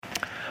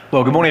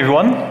Well, good morning,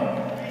 everyone.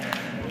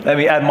 Let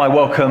me add my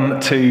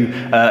welcome to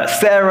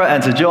Sarah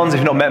and to John. If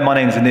you've not met, my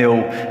name is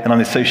Anil, and I'm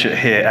the associate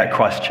here at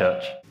Christ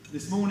Church.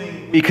 This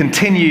morning, we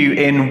continue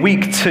in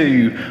week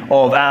 2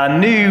 of our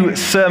new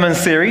sermon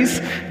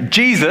series,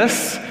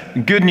 Jesus,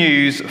 Good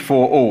News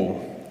for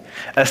All.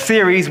 A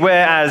series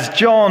where, as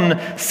John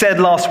said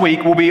last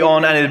week, we'll be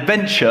on an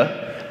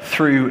adventure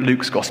through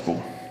Luke's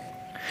Gospel.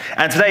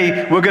 And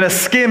today we're going to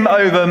skim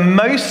over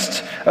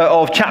most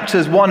of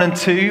chapters 1 and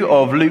 2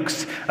 of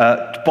Luke's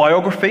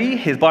biography,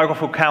 his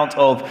biographical account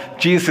of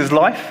Jesus'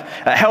 life,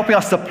 helping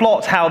us to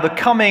plot how the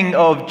coming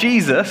of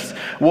Jesus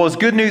was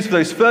good news for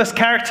those first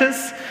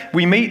characters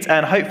we meet,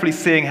 and hopefully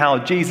seeing how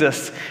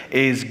Jesus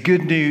is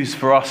good news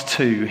for us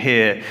too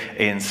here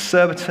in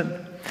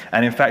Surbiton.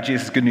 And in fact,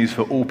 Jesus is good news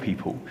for all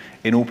people,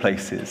 in all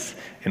places,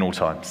 in all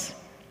times.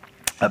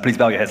 Please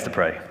bow your heads to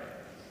pray.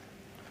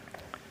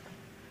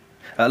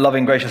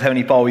 Loving, gracious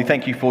Heavenly Father, we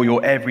thank you for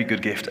your every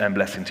good gift and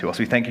blessing to us.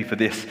 We thank you for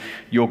this,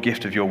 your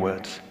gift of your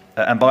word.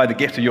 And by the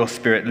gift of your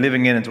Spirit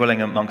living in and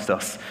dwelling amongst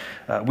us,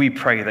 we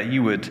pray that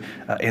you would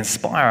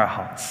inspire our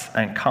hearts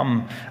and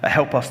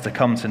help us to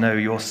come to know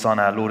your Son,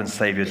 our Lord and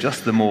Saviour,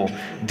 just the more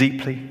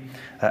deeply,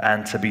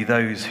 and to be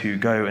those who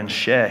go and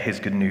share his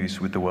good news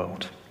with the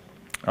world.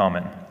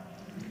 Amen.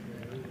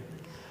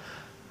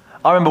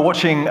 I remember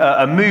watching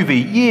a movie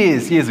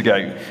years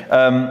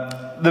ago.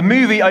 The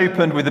movie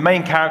opened with the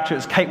main character,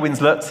 it's Kate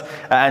Winslet,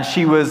 and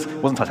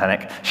wasn't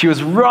Titanic, she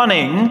was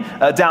running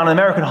down an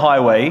American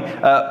highway,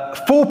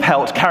 full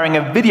pelt, carrying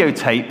a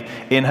videotape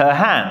in her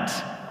hand.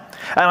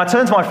 And I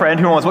turned to my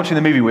friend, who I was watching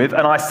the movie with,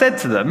 and I said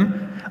to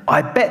them,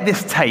 I bet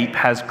this tape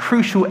has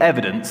crucial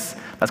evidence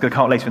that's going to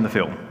come up later in the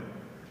film.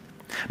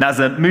 Now, as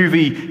the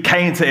movie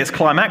came to its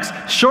climax,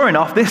 sure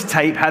enough, this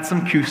tape had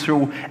some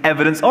crucial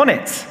evidence on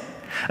it.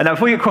 And now,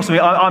 before you get across to me,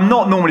 I'm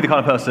not normally the kind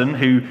of person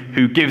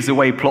who gives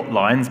away plot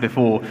lines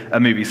before a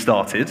movie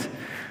started.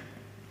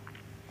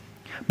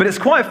 But it's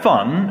quite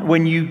fun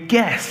when you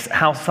guess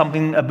how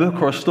a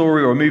book or a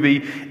story or a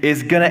movie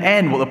is going to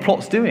end, what the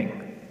plot's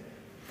doing.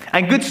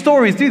 And good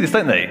stories do this,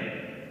 don't they?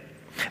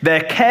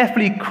 They're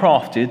carefully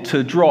crafted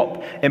to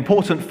drop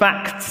important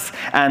facts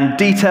and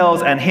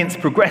details and hints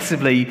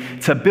progressively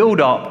to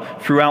build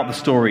up throughout the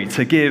story,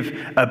 to give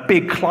a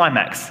big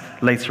climax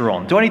later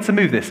on. Do I need to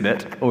move this a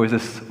bit, or is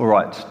this all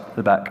right at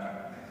the back?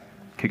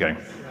 Keep going.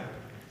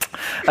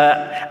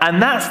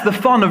 And that's the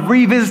fun of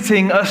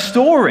revisiting a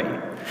story,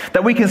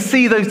 that we can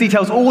see those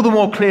details all the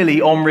more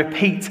clearly on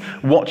repeat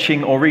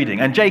watching or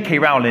reading. And J.K.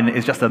 Rowling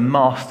is just a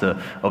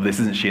master of this,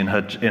 isn't she, in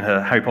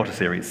her Harry Potter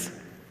series.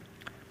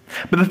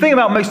 But the thing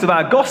about most of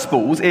our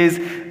Gospels is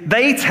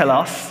they tell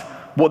us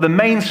what the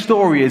main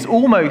story is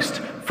almost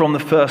from the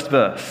first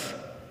verse.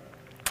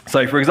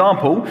 So, for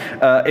example,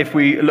 if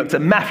we looked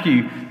at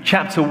Matthew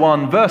chapter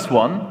 1, verse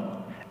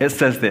 1, it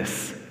says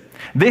this.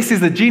 This is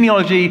the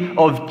genealogy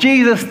of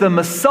Jesus the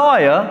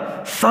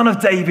Messiah, son of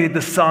David,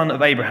 the son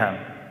of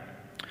Abraham.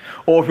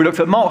 Or if we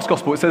looked at Mark's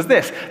Gospel, it says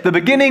this. The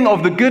beginning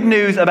of the good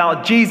news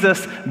about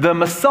Jesus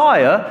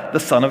the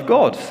Son of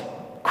God.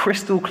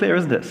 Crystal clear,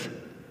 isn't it?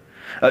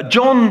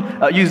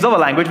 John uses other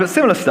language, but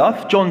similar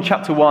stuff. John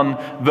chapter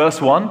 1, verse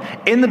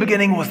 1. In the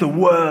beginning was the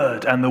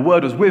Word, and the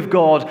Word was with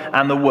God,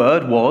 and the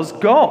Word was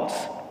God.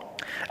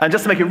 And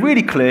just to make it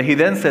really clear, he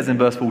then says in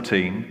verse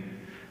 14,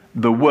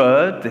 the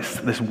Word,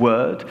 this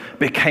Word,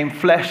 became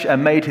flesh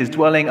and made his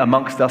dwelling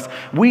amongst us.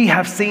 We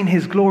have seen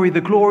his glory,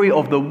 the glory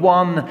of the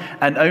one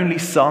and only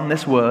Son,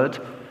 this Word,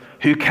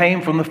 who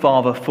came from the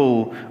Father,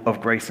 full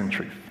of grace and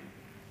truth.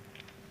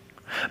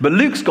 But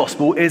Luke's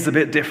Gospel is a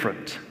bit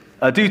different.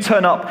 Do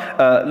turn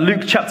up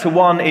Luke chapter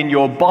 1 in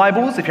your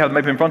Bibles, if you have them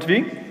open in front of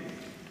you.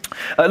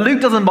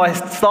 Luke doesn't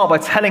start by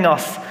telling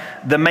us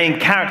the main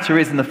character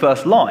is in the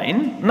first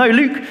line. No,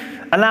 Luke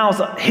allows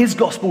his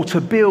gospel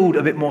to build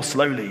a bit more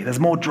slowly. There's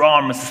more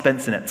drama and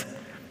suspense in it.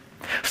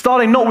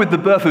 Starting not with the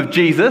birth of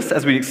Jesus,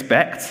 as we'd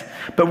expect,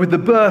 but with the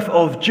birth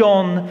of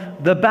John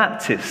the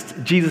Baptist,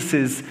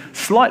 Jesus'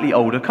 slightly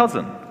older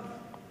cousin.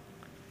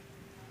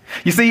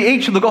 You see,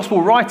 each of the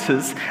gospel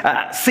writers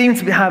seem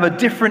to have a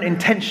different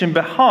intention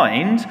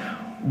behind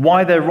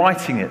why they're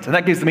writing it, and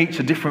that gives them each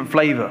a different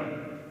flavour.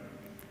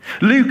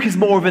 Luke is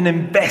more of an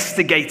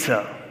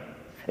investigator.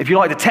 If you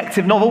like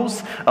detective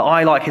novels,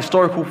 I like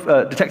historical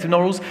detective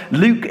novels,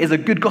 Luke is a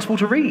good gospel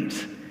to read.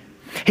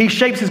 He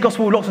shapes his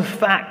gospel with lots of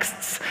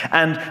facts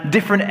and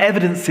different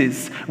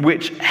evidences,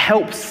 which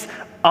helps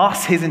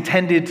us, his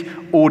intended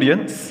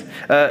audience,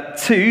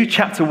 to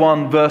chapter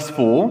 1, verse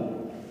 4,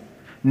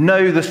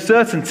 know the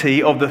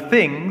certainty of the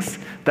things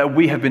that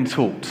we have been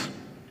taught.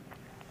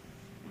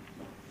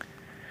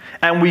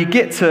 And we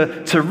get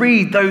to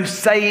read those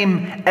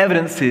same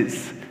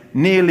evidences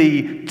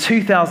nearly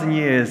 2,000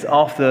 years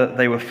after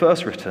they were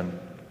first written,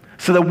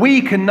 so that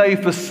we can know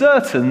for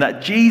certain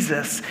that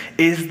Jesus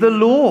is the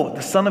Lord,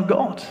 the Son of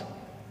God.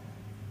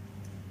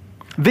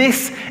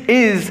 This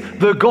is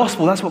the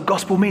gospel. That's what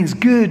gospel means,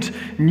 good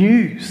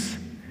news.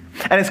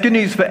 And it's good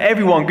news for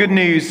everyone, good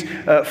news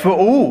for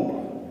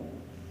all.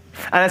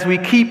 And as we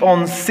keep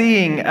on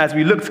seeing, as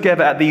we look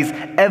together at these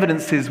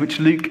evidences which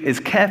Luke is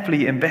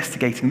carefully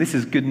investigating, this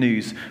is good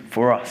news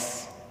for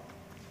us.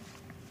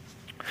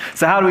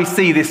 So how do we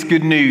see this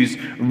good news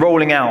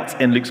rolling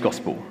out in Luke's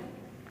gospel?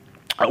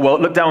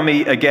 Well, look down with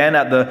me again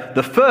at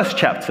the first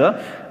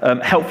chapter.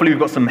 Helpfully, we've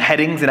got some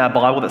headings in our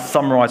Bible that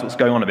summarize what's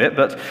going on a bit.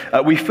 But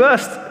we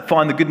first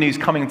find the good news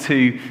coming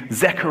to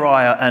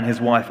Zechariah and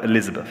his wife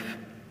Elizabeth.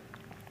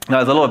 Now,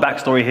 there's a lot of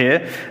backstory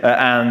here,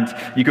 and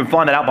you can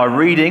find it out by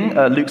reading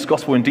Luke's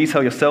gospel in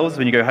detail yourselves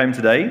when you go home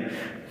today.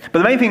 But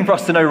the main thing for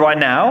us to know right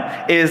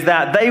now is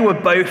that they were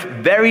both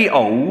very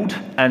old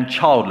and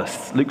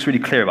childless. Luke's really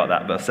clear about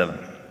that, verse 7.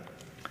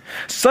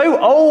 So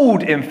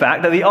old, in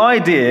fact, that the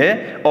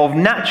idea of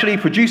naturally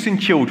producing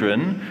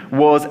children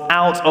was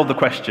out of the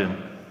question.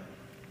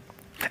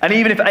 And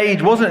even if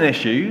age wasn't an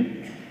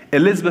issue,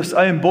 Elizabeth's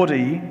own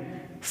body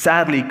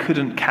sadly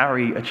couldn't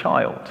carry a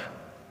child.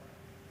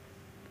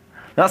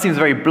 Now, that seems a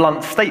very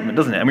blunt statement,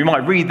 doesn't it? And we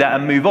might read that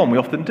and move on. We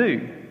often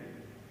do.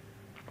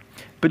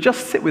 But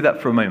just sit with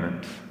that for a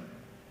moment.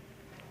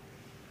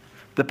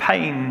 The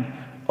pain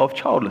of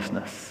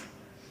childlessness.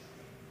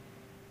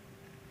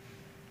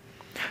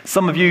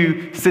 Some of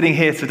you sitting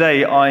here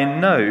today, I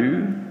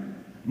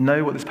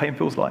know what this pain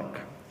feels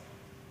like.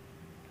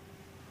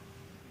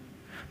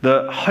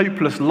 The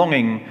hopeless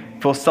longing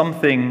for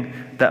something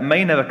that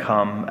may never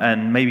come,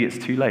 and maybe it's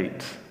too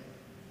late.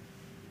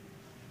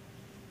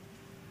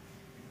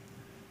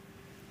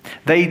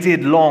 They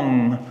did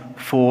long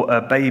for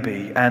a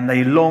baby, and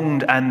they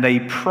longed and they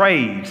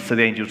prayed, so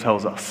the angel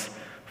tells us,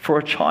 for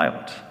a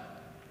child.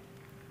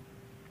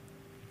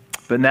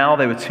 But now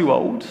they were too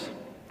old,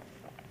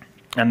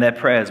 and their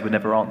prayers were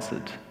never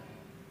answered.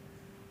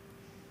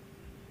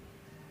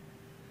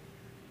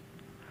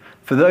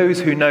 For those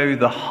who know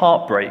the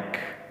heartbreak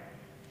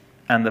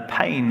and the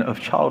pain of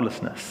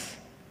childlessness,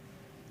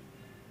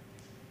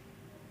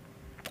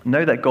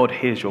 know that God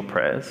hears your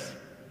prayers,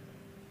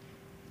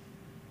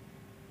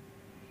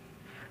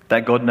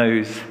 that God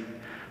knows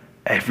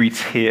every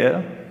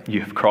tear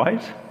you have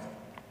cried.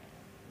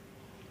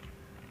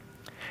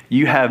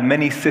 You have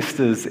many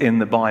sisters in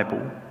the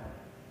Bible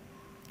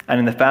and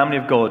in the family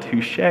of God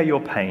who share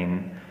your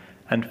pain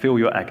and feel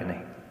your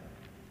agony.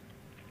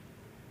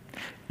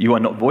 You are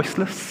not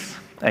voiceless,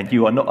 and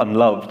you are not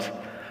unloved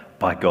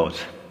by God.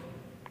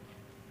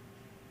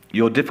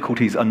 Your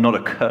difficulties are not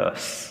a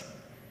curse,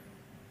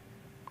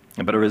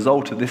 but a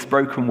result of this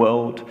broken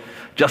world,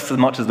 just as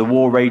much as the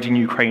war raging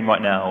in Ukraine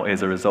right now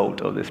is a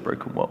result of this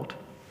broken world.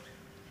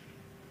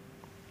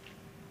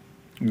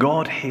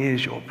 God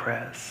hears your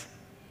prayers.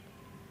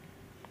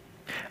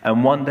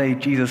 And one day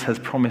Jesus has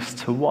promised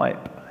to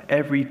wipe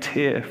every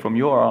tear from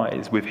your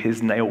eyes with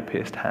his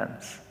nail-pierced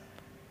hands.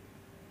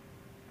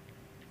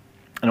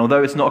 And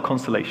although it's not a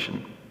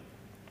consolation,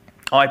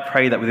 I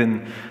pray that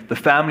within the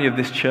family of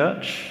this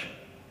church,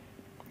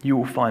 you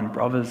will find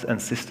brothers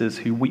and sisters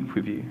who weep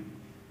with you.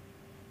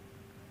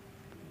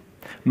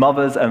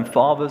 Mothers and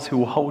fathers who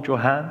will hold your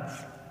hands.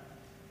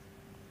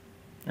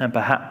 And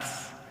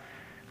perhaps,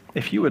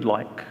 if you would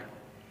like,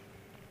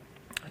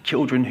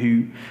 children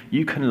who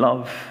you can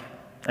love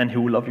and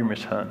who will love you in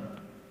return.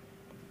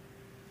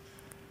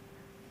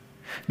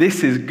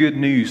 This is good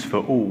news for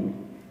all.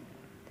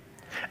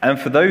 And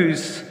for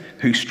those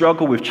who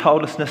struggle with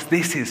childlessness,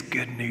 this is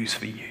good news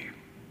for you.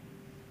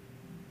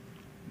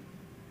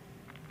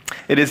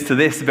 It is to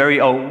this very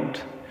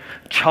old,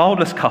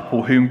 childless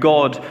couple whom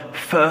God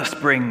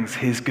first brings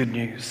his good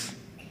news.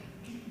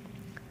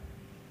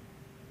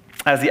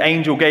 As the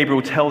angel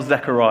Gabriel tells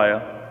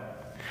Zechariah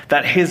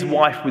that his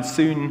wife would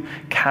soon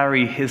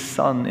carry his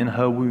son in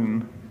her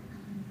womb.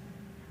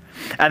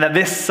 And that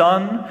this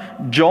son,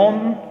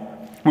 John,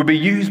 would be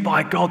used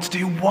by God to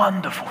do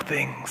wonderful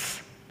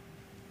things.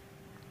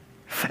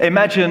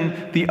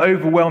 Imagine the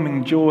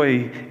overwhelming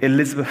joy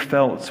Elizabeth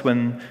felt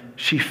when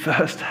she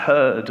first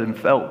heard and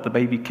felt the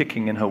baby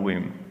kicking in her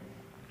womb.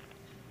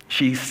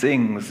 She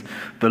sings,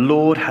 "The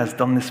Lord has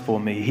done this for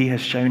me. He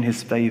has shown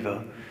his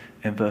favor,"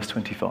 in verse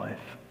 25.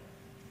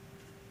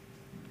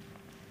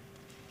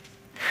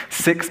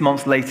 6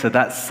 months later,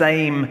 that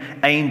same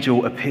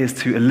angel appears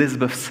to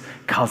Elizabeth's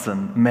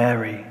cousin,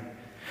 Mary,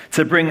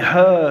 to bring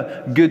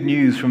her good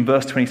news from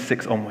verse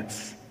 26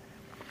 onwards.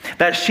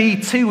 That she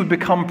too would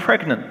become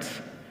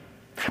pregnant.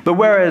 But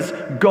whereas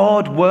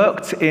God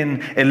worked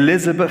in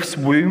Elizabeth's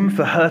womb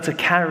for her to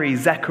carry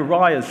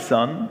Zechariah's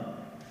son,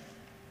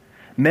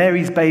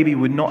 Mary's baby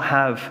would not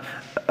have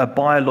a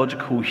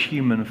biological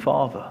human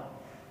father,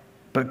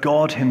 but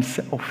God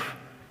himself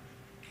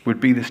would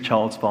be this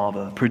child's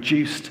father,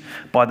 produced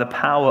by the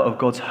power of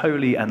God's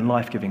holy and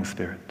life-giving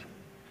Spirit.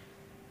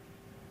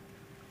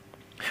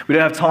 We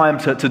don't have time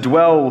to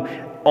dwell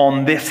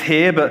on this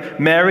here, but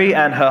Mary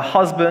and her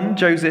husband,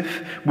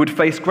 Joseph, would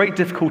face great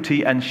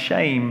difficulty and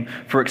shame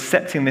for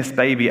accepting this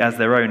baby as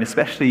their own,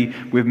 especially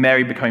with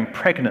Mary becoming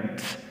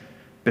pregnant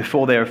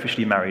before they were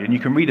officially married. And you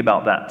can read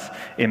about that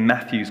in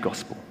Matthew's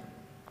Gospel.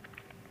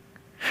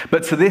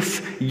 But to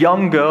this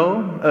young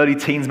girl, early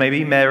teens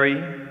maybe,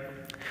 Mary,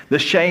 the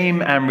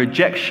shame and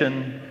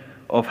rejection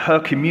of her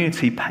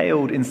community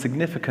paled in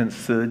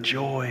significance to the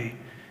joy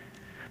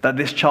that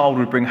this child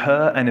would bring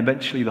her and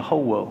eventually the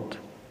whole world.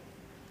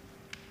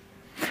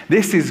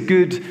 This is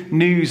good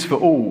news for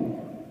all.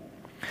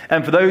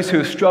 And for those who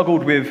have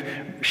struggled with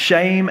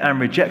shame and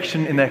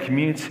rejection in their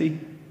community,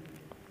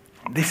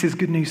 this is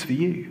good news for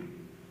you.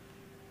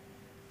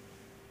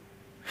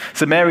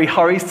 So Mary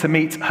hurries to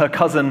meet her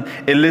cousin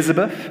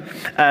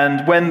Elizabeth,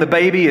 and when the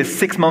baby is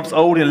 6 months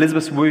old in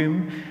Elizabeth's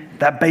womb,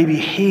 that baby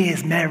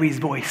hears Mary's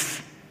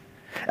voice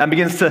and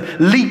begins to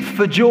leap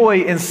for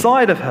joy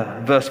inside of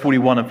her, verse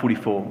 41 and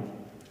 44.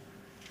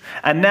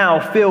 And now,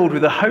 filled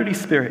with the Holy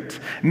Spirit,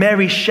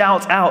 Mary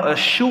shouts out a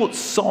short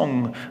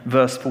song,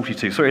 verse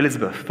 42. Sorry,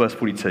 Elizabeth, verse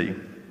 42.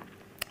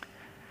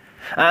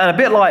 And a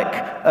bit like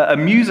a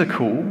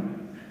musical,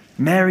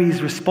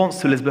 Mary's response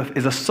to Elizabeth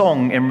is a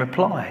song in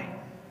reply.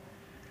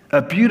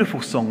 A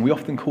beautiful song we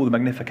often call the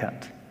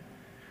Magnificat.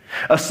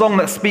 A song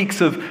that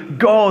speaks of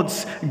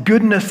God's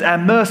goodness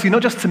and mercy,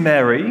 not just to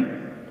Mary,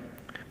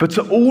 but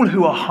to all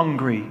who are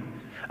hungry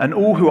and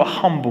all who are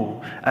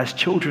humble as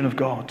children of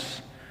God.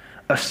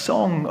 A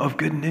song of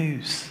good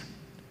news.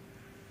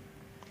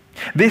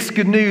 This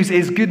good news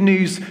is good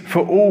news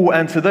for all,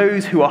 and to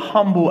those who are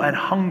humble and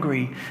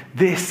hungry,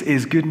 this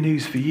is good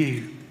news for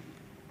you.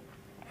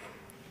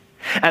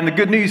 And the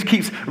good news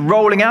keeps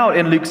rolling out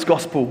in Luke's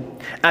gospel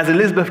as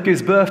Elizabeth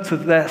gives birth to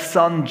their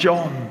son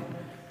John.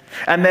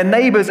 And their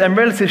neighbors and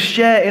relatives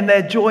share in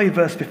their joy,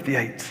 verse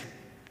 58.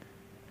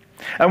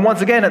 And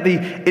once again, at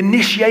the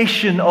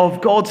initiation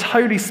of God's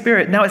Holy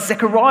Spirit, now it's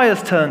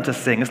Zechariah's turn to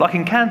sing. It's like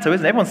in Canto,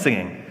 isn't it? Everyone's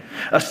singing.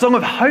 A song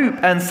of hope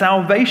and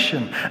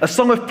salvation, a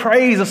song of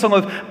praise, a song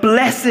of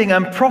blessing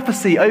and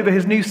prophecy over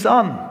his new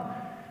son.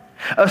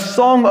 A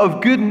song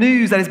of good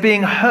news that is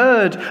being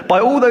heard by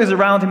all those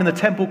around him in the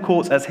temple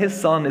courts as his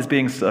son is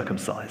being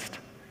circumcised.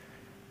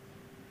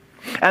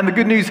 And the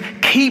good news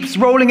keeps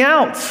rolling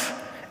out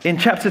in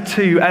chapter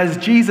 2 as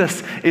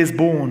Jesus is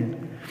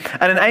born.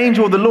 And an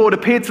angel of the Lord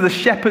appeared to the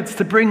shepherds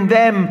to bring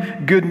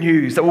them good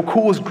news that will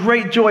cause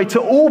great joy to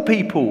all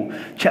people.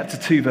 Chapter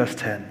 2, verse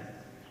 10.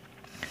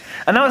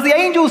 And now it's the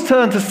angels'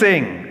 turn to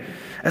sing,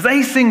 as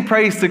they sing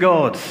praise to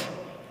God.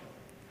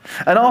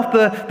 And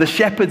after the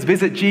shepherds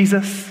visit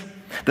Jesus,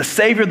 the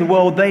Savior of the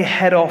world, they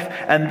head off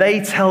and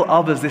they tell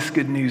others this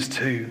good news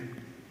too.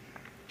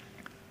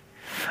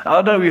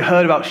 I don't know if you've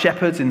heard about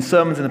shepherds in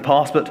sermons in the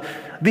past, but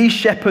these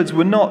shepherds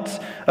were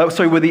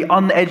were the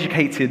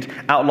uneducated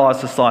outlier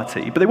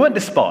society, but they weren't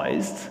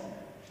despised.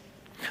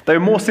 They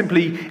were more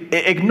simply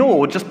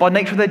ignored just by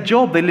nature of their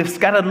job. They lived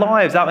scattered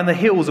lives out in the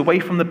hills away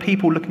from the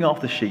people looking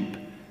after sheep.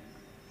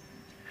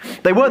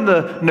 They weren't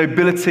the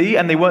nobility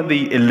and they weren't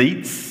the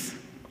elites.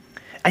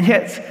 And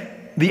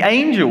yet the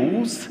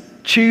angels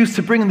choose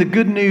to bring the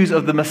good news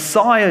of the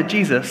Messiah,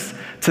 Jesus,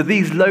 to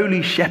these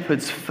lowly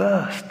shepherds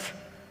first.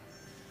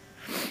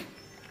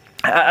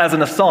 As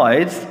an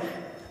aside,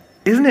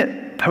 isn't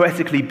it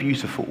poetically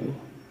beautiful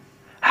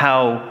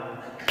how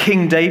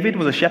King David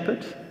was a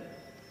shepherd?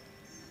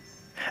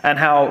 And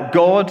how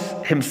God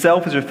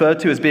himself is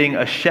referred to as being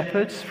a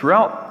shepherd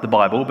throughout the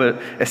Bible,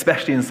 but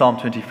especially in Psalm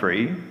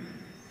 23.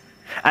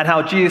 And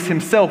how Jesus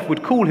himself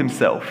would call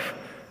himself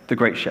the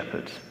great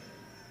shepherd.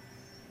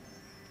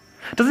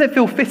 Doesn't it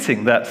feel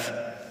fitting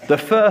that the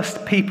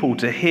first people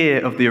to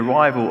hear of the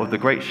arrival of the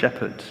great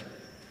shepherd,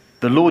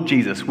 the Lord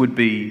Jesus, would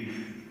be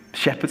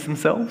shepherds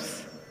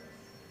themselves?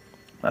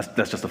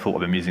 That's just a thought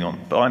I've been musing on,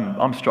 but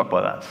I'm struck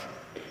by that.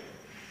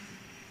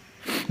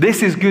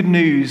 This is good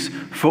news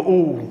for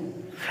all.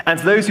 And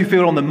to those who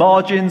feel on the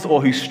margins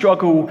or who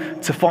struggle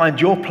to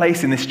find your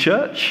place in this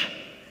church,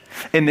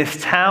 in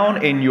this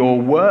town, in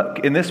your work,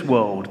 in this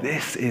world,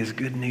 this is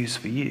good news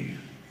for you.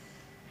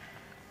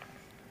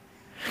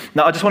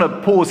 Now, I just want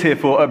to pause here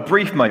for a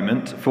brief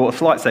moment for a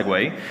slight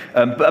segue,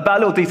 but about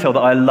a little detail that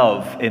I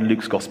love in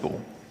Luke's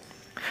gospel.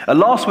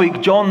 Last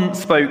week, John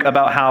spoke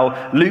about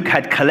how Luke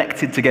had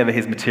collected together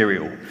his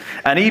material.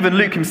 And even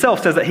Luke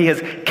himself says that he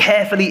has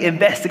carefully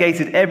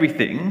investigated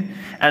everything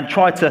and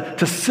tried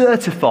to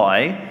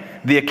certify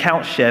the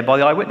accounts shared by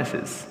the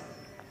eyewitnesses.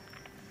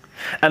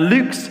 And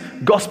Luke's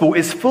gospel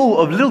is full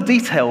of little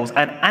details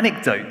and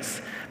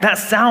anecdotes that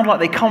sound like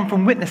they come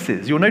from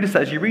witnesses. You'll notice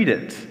that as you read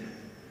it.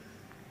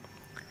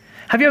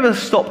 Have you ever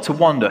stopped to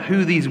wonder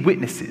who these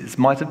witnesses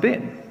might have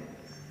been?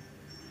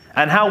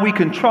 And how we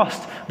can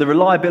trust the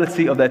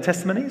reliability of their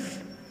testimonies?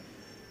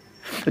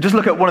 Just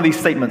look at one of these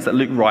statements that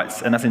Luke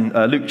writes, and that's in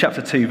Luke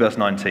chapter 2, verse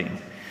 19.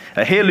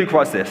 Here Luke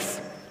writes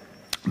this: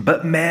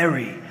 "But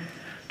Mary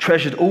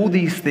treasured all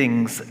these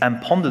things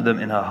and pondered them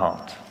in her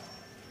heart."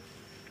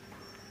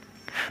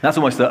 That's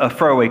almost a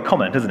throwaway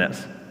comment, isn't it?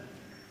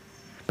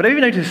 But have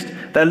you noticed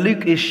that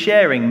Luke is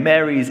sharing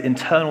Mary's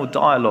internal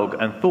dialogue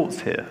and thoughts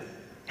here?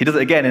 He does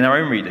it again in our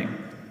own reading.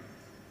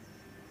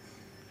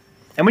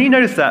 And when you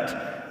notice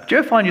that, do you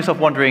ever find yourself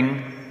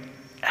wondering,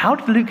 how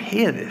did Luke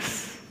hear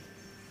this?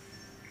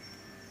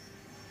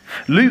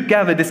 Luke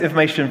gathered this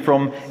information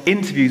from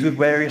interviews with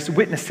various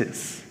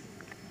witnesses.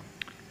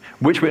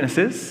 Which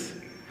witnesses?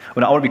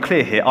 Well, now, I want to be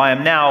clear here. I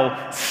am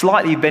now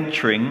slightly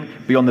venturing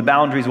beyond the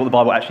boundaries of what the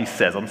Bible actually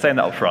says. I'm saying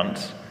that up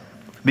front.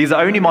 These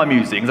are only my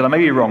musings, and I may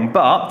be wrong,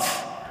 but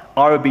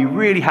I would be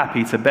really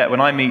happy to bet when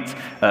I meet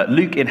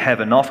Luke in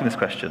heaven asking this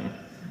question,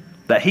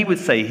 that he would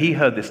say he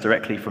heard this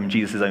directly from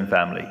Jesus' own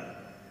family.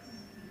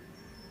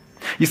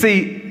 You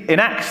see, in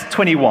Acts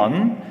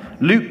 21,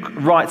 Luke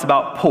writes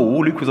about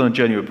Paul. Luke was on a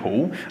journey with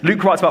Paul.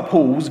 Luke writes about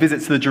Paul's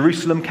visit to the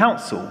Jerusalem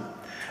Council,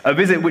 a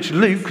visit which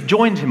Luke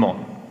joined him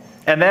on.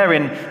 And there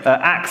in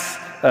Acts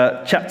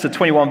chapter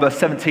 21, verse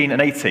 17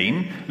 and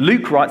 18,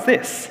 Luke writes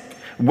this: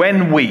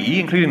 "When we,"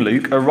 including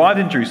Luke,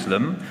 "arrived in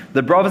Jerusalem,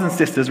 the brothers and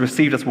sisters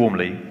received us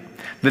warmly.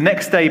 The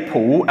next day,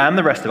 Paul and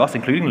the rest of us,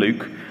 including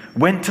Luke,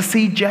 went to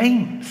see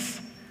James,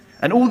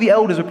 and all the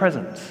elders were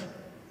present."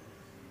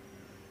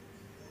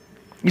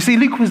 You see,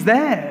 Luke was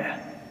there.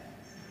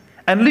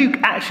 And Luke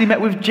actually met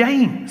with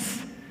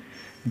James,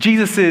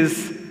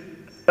 Jesus'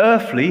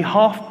 earthly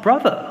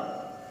half-brother,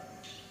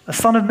 a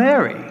son of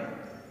Mary.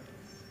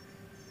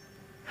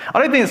 I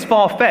don't think it's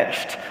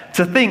far-fetched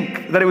to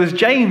think that it was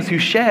James who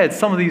shared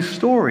some of these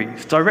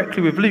stories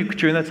directly with Luke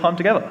during their time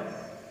together.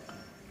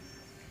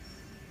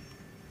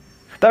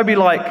 That would be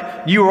like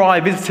you or I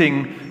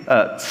visiting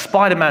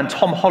Spider-Man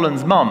Tom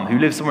Holland's mum, who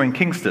lives somewhere in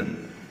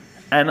Kingston,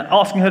 and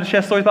asking her to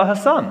share stories about her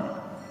son.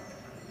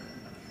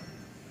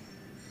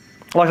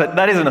 Like I said,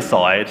 that is an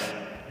aside,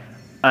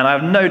 and I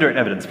have no direct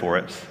evidence for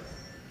it.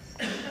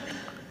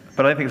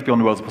 But I don't think it's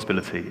beyond the world's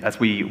possibility as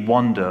we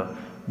wonder,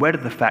 where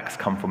did the facts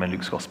come from in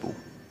Luke's gospel?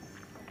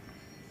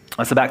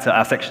 So back to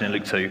our section in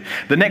Luke 2.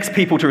 The next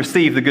people to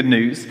receive the good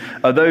news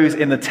are those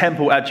in the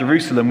temple at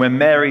Jerusalem when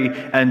Mary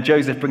and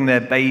Joseph bring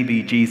their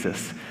baby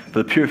Jesus for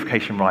the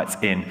purification rites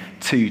in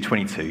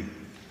 2:22.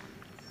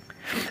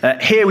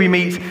 Here we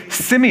meet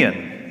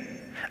Simeon,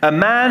 a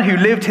man who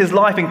lived his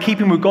life in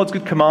keeping with God's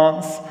good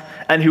commands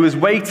and who was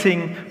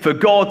waiting for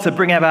God to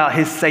bring about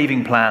his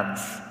saving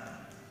plans.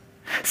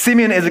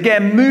 Simeon is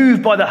again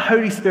moved by the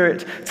Holy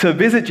Spirit to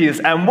visit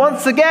Jesus and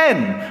once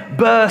again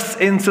bursts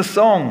into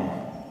song.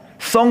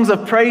 Songs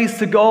of praise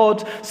to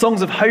God,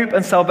 songs of hope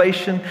and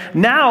salvation,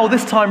 now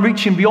this time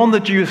reaching beyond the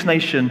Jewish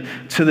nation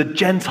to the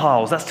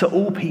Gentiles, that's to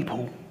all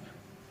people.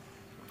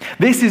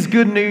 This is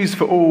good news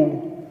for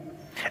all.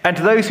 And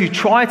to those who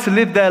try to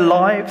live their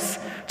lives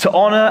to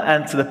honor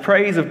and to the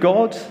praise of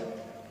God,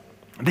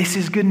 this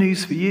is good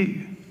news for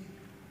you.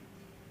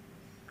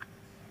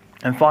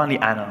 And finally,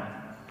 Anna,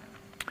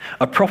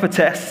 a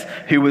prophetess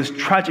who was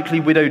tragically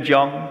widowed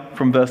young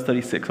from verse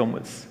 36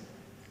 onwards.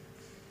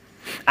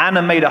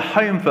 Anna made a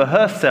home for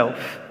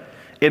herself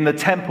in the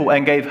temple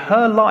and gave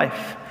her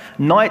life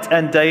night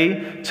and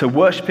day to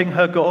worshiping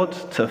her God,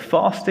 to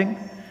fasting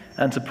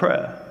and to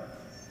prayer.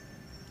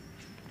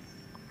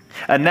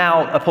 And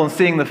now, upon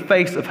seeing the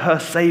face of her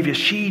Savior,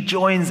 she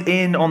joins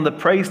in on the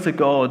praise to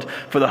God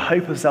for the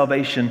hope of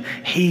salvation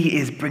he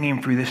is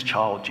bringing through this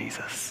child,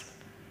 Jesus.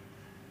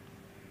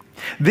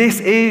 This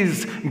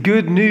is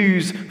good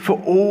news for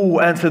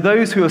all and to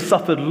those who have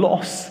suffered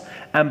loss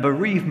and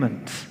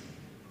bereavement.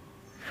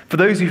 For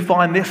those who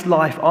find this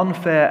life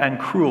unfair and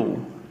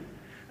cruel,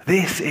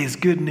 this is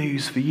good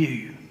news for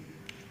you.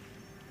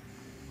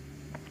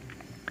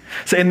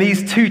 So in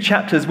these 2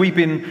 chapters, we've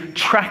been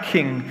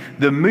tracking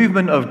the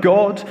movement of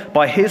God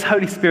by his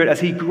Holy Spirit as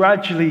he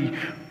gradually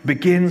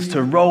begins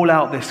to roll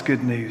out this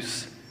good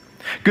news.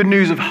 Good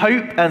news of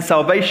hope and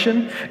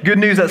salvation. Good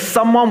news that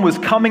someone was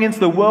coming into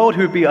the world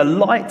who would be a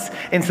light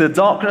into the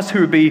darkness, who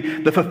would be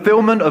the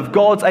fulfillment of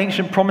God's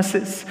ancient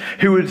promises,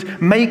 who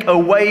would make a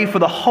way for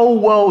the whole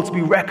world to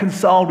be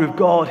reconciled with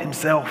God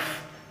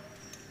himself.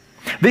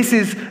 This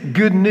is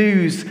good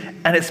news,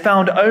 and it's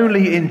found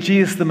only in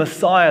Jesus the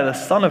Messiah, the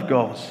Son of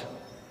God.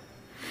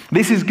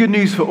 This is good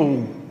news for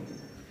all.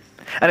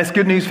 And it's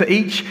good news for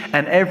each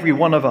and every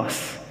one of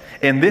us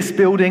in this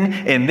building,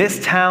 in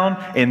this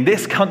town, in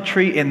this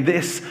country, in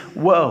this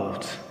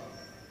world.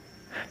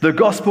 The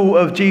gospel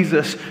of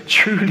Jesus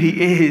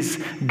truly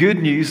is good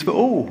news for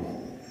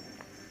all.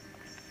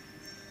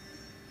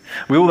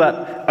 With all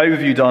that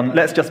overview done,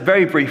 let's just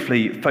very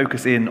briefly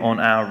focus in on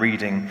our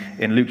reading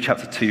in Luke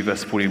chapter 2,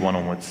 verse 41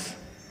 onwards.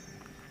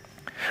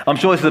 I'm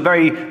sure this is a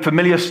very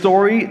familiar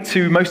story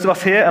to most of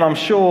us here, and I'm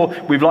sure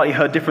we've likely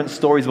heard different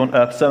stories on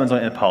sermons on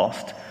it in the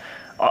past.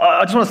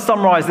 I just want to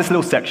summarize this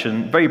little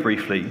section very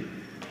briefly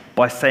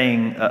by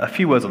saying a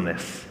few words on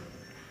this.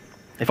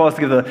 If I was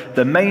to give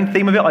the main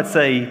theme of it, I'd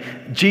say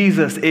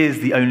Jesus is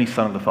the only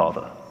Son of the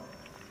Father.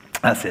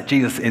 That's it.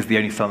 Jesus is the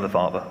only Son of the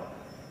Father.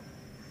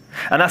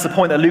 And that's the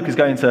point that Luke is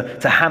going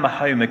to hammer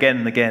home again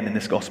and again in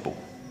this gospel.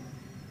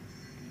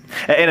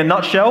 In a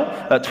nutshell,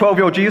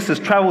 12-year-old Jesus has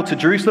traveled to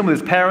Jerusalem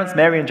with his parents,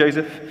 Mary and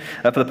Joseph,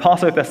 for the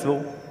Passover festival,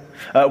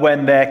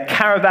 when their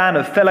caravan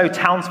of fellow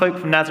townsfolk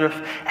from Nazareth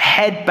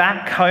head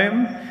back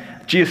home.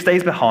 Jesus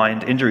stays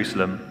behind in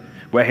Jerusalem,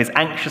 where his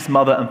anxious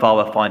mother and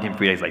father find him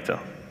 3 days later.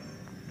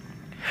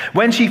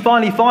 When she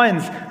finally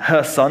finds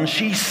her son,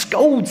 she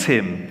scolds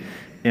him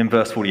in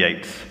verse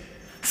 48.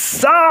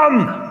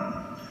 "Son,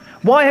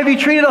 why have you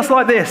treated us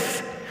like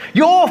this?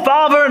 Your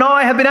father and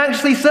I have been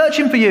anxiously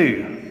searching for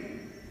you."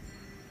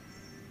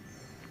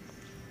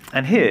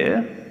 And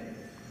here,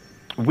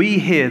 we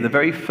hear the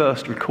very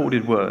first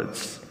recorded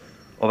words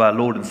of our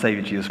Lord and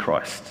Savior Jesus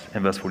Christ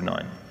in verse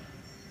 49.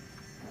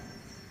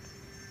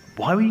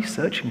 Why were you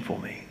searching for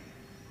me?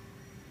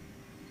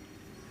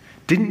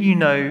 Didn't you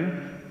know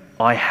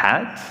I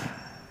had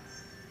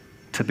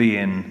to be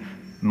in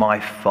my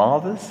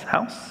Father's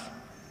house?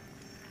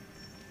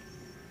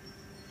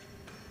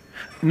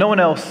 No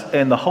one else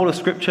in the whole of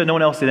Scripture, no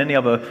one else in any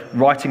other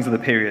writings of the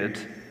period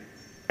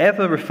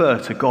ever refer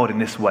to God in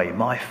this way,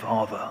 my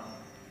Father.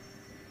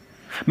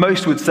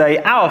 Most would say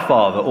our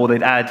Father, or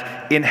they'd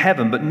add in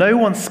heaven, but no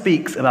one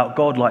speaks about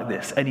God like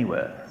this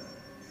anywhere.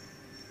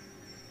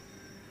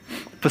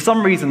 For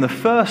some reason, the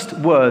first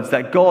words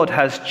that God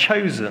has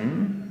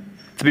chosen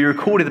to be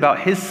recorded about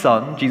his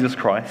Son, Jesus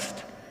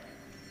Christ,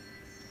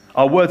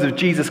 are words of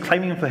Jesus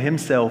claiming for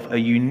himself a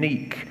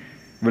unique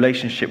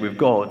relationship with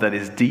God that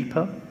is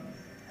deeper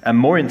and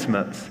more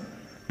intimate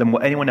than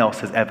what anyone else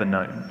has ever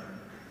known.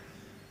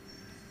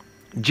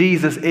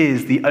 Jesus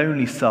is the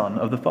only Son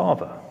of the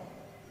Father.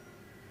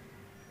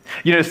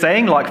 You know,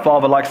 saying like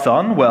Father, like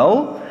Son,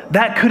 well,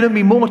 that couldn't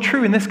be more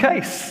true in this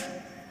case.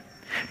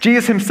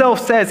 Jesus himself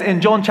says in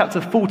John chapter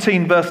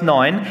 14, verse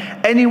 9,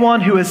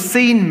 anyone who has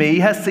seen me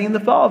has seen the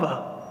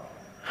Father.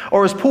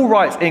 Or as Paul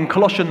writes in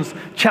Colossians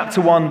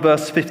chapter 1,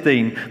 verse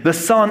 15, the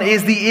Son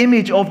is the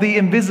image of the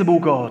invisible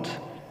God.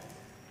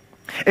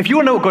 If you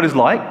want to know what God is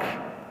like,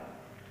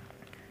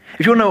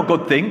 if you want to know what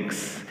God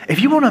thinks,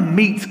 if you want to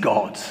meet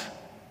God,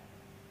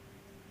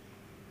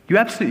 you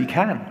absolutely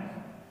can.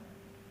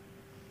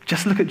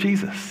 Just look at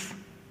Jesus.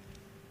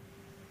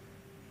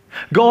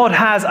 God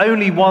has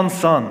only one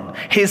Son,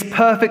 his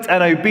perfect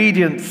and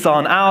obedient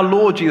Son, our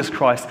Lord Jesus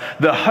Christ,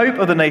 the hope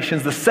of the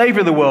nations, the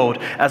Savior of the world,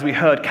 as we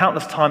heard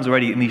countless times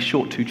already in these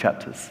short 2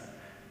 chapters.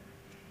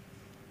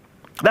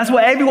 That's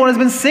what everyone has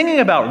been singing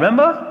about,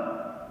 remember?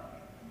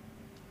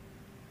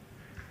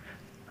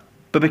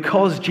 But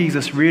because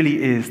Jesus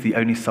really is the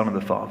only Son of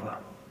the Father,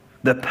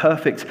 the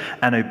perfect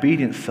and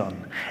obedient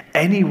Son,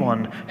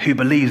 anyone who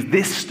believes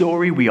this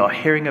story we are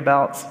hearing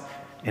about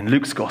in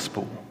Luke's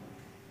Gospel,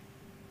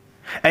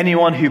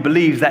 anyone who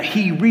believes that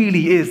he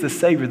really is the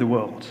Savior of the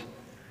world,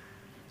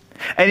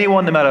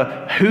 anyone, no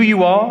matter who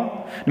you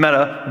are, no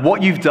matter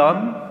what you've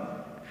done,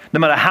 no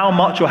matter how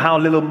much or how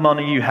little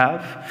money you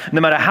have, no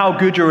matter how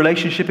good your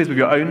relationship is with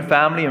your own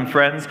family and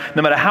friends,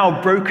 no matter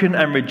how broken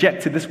and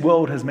rejected this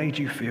world has made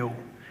you feel,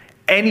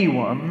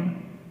 anyone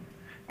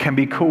can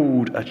be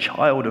called a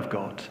child of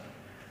God.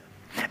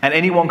 And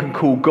anyone can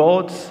call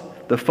God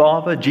the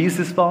Father,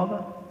 Jesus'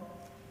 Father.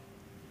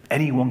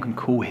 Anyone can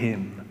call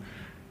him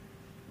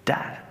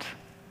Dad.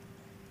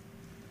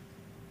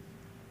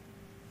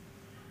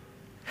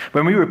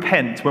 When we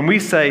repent, when we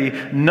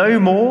say no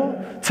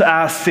more to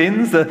our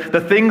sins,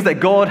 the things that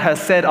God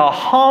has said are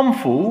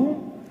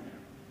harmful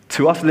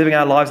to us living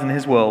our lives in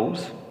his world,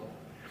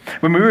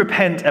 when we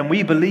repent and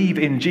we believe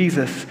in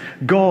Jesus,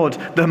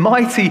 God, the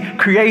mighty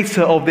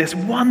creator of this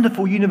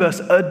wonderful universe,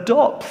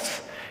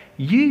 adopts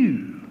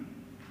you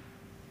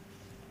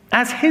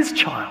as his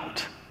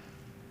child.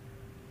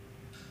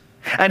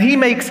 And he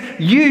makes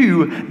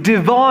you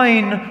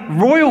divine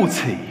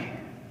royalty.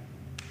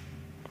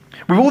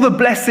 With all the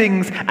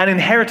blessings and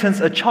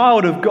inheritance a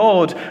child of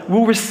God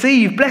will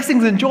receive,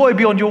 blessings and joy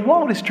beyond your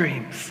wildest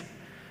dreams.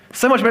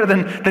 So much better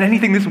than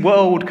anything this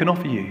world can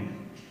offer you.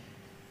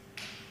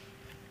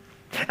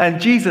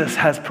 And Jesus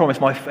has promised,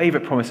 my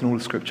favorite promise in all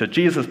of Scripture,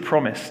 Jesus has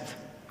promised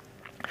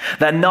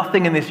that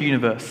nothing in this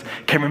universe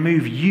can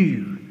remove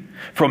you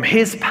from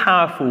his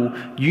powerful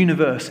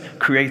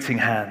universe-creating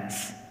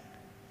hands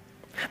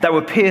that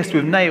were pierced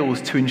with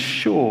nails to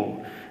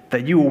ensure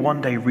that you will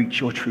one day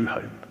reach your true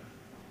home.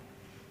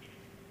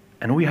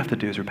 And all you have to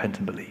do is repent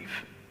and believe.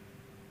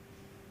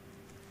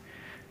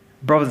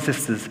 Brothers and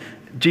sisters,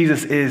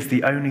 Jesus is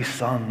the only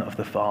Son of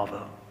the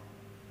Father.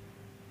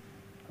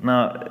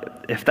 Now,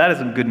 if that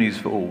isn't good news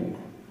for all,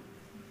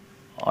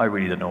 I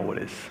really don't know what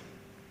is.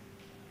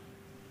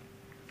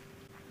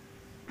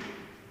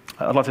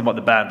 I'd like to invite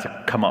the band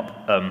to come up.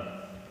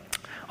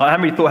 I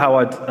haven't really thought how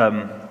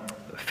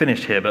I'd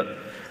finish here, but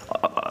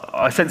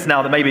I sense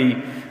now that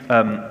maybe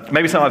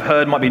something I've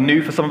heard might be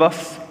new for some of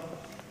us,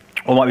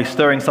 or might be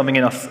stirring something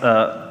in us,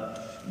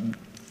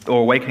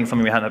 or awakening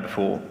something we hadn't heard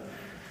before.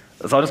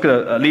 So I'm just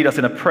going to lead us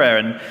in a prayer,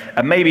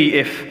 and maybe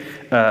if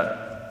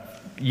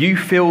you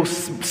feel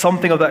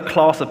something of that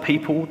class of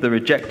people, the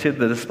rejected,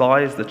 the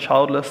despised, the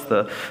childless,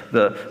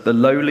 the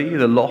lowly,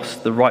 the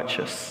lost, the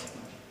righteous,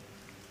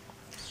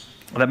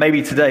 that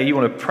maybe today you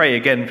want to pray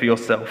again for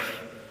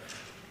yourself,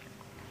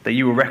 that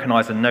you will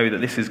recognize and know that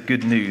this is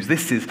good news.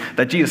 This is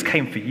that Jesus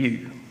came for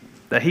you,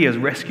 that he has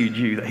rescued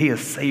you, that he has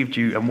saved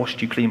you and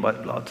washed you clean by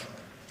the blood.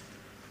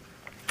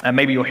 And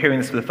maybe you're hearing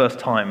this for the first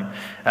time,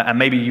 and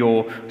maybe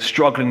you're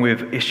struggling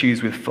with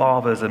issues with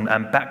fathers and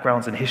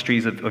backgrounds and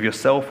histories of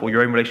yourself or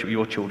your own relationship with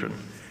your children.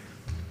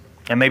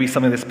 And maybe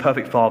something this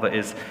perfect Father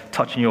is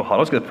touching your heart. I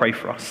was going to pray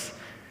for us.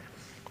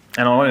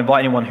 And I want to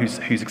invite anyone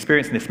who's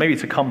experiencing this, maybe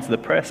to come to the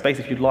prayer space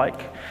if you'd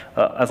like,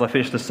 as I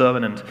finish the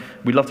sermon, and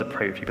we'd love to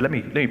pray with you. But let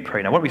me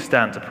pray now. Why don't we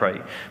stand to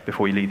pray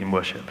before we lead in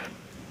worship?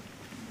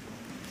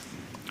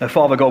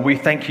 Father God, we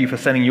thank you for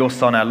sending your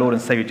Son, our Lord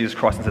and Savior Jesus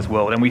Christ, into this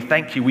world. And we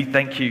thank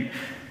you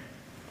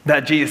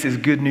that Jesus is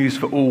good news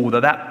for all,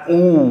 that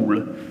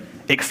all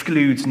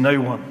excludes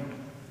no one.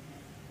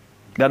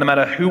 That no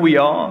matter who we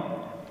are,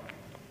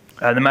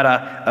 no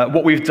matter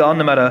what we've done,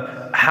 no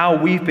matter how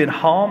we've been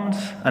harmed,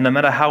 and no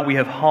matter how we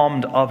have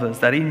harmed others,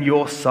 that in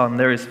your Son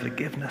there is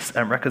forgiveness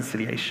and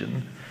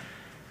reconciliation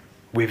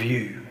with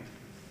you,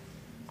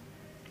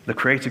 the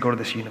creator God of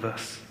this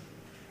universe.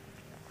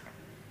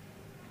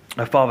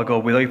 Father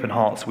God, with open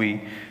hearts,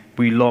 we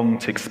long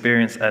to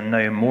experience and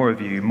know more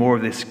of you, more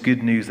of this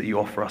good news that you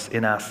offer us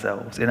in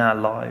ourselves, in our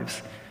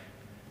lives.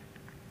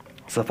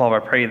 So Father, I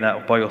pray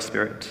that by your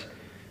Spirit,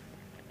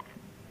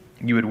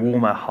 you would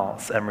warm our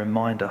hearts and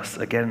remind us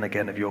again and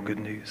again of your good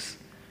news.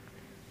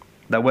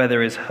 That where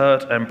there is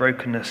hurt and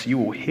brokenness, you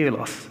will heal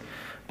us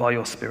by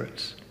your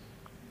Spirit.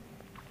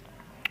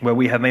 Where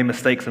we have made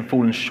mistakes and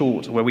fallen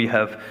short, where we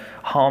have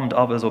harmed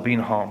others or been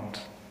harmed,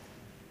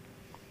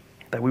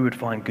 that we would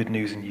find good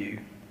news in you.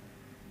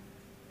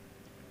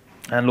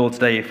 And Lord,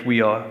 today, if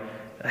we are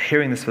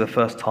hearing this for the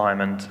first time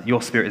and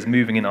your Spirit is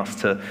moving in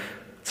us to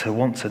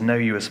want to know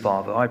you as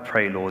Father, I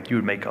pray, Lord, you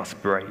would make us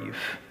brave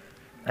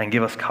and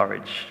give us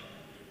courage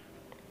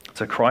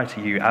to cry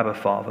to you, Abba,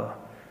 Father,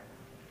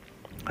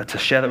 to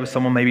share that with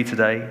someone maybe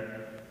today,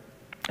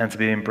 and to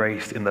be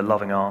embraced in the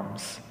loving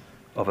arms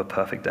of a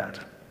perfect dad.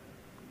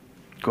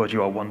 God,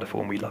 you are wonderful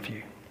and we love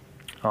you.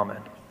 Amen.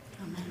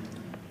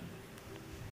 Amen.